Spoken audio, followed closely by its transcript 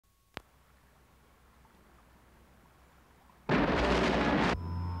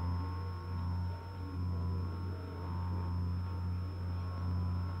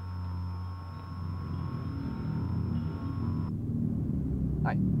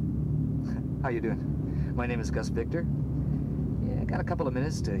How you doing? My name is Gus Victor. Yeah, I got a couple of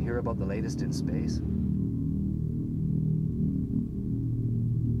minutes to hear about the latest in space.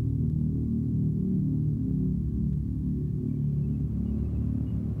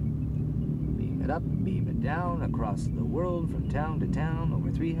 Beam it up, beam it down, across the world, from town to town,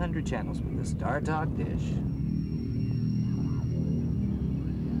 over 300 channels with the Star Talk dish.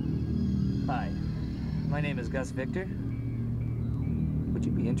 Hi, my name is Gus Victor. Would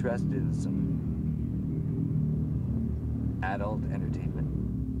you be interested in some adult entertainment?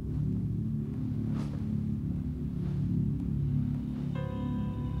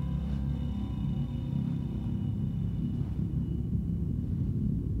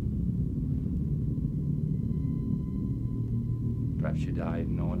 Perhaps you died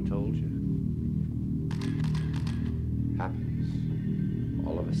and no one told you. Happens.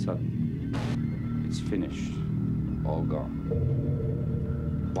 All of a sudden. It's finished. All gone.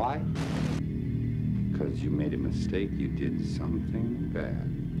 Why? Because you made a mistake. You did something bad.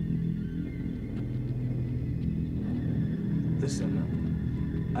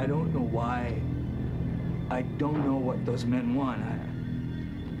 Listen, I don't know why. I don't know what those men want. I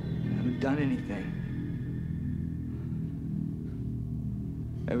haven't done anything.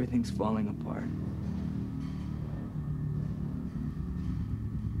 Everything's falling apart.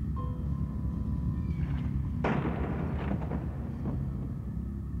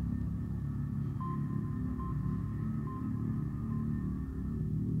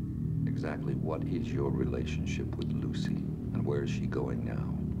 Exactly what is your relationship with Lucy, and where is she going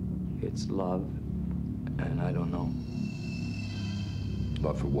now? It's love, and I don't know.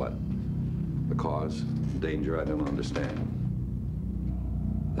 Love for what? The cause? Danger I don't understand.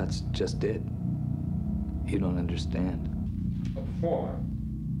 That's just it. You don't understand. For?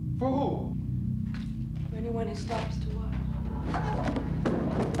 For who? For anyone who stops to watch.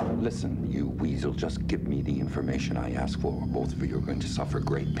 Listen, you weasel, just give me the information I ask for, or both of you are going to suffer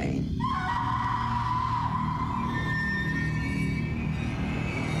great pain.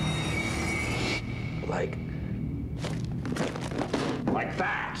 Like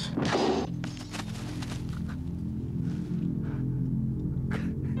that!